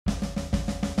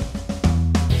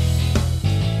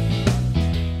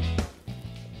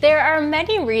There are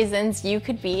many reasons you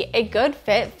could be a good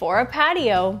fit for a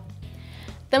patio.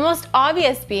 The most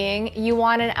obvious being you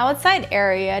want an outside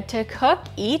area to cook,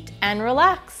 eat, and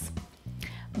relax.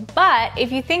 But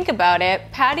if you think about it,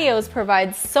 patios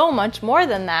provide so much more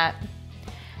than that.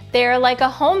 They are like a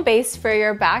home base for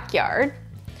your backyard,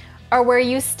 or where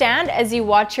you stand as you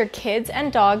watch your kids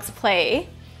and dogs play,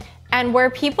 and where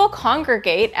people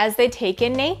congregate as they take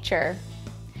in nature.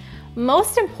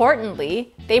 Most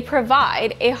importantly, they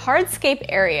provide a hardscape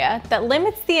area that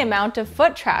limits the amount of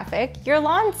foot traffic your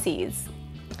lawn sees.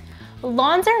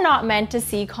 Lawns are not meant to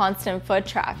see constant foot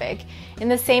traffic in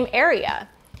the same area,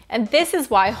 and this is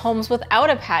why homes without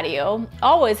a patio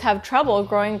always have trouble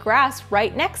growing grass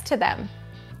right next to them.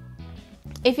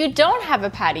 If you don't have a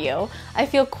patio, I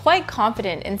feel quite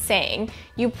confident in saying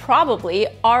you probably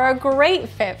are a great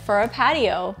fit for a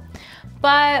patio.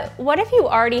 But what if you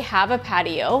already have a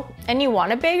patio and you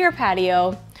want a bigger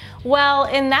patio? Well,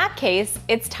 in that case,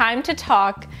 it's time to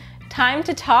talk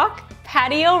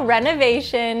patio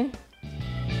renovation.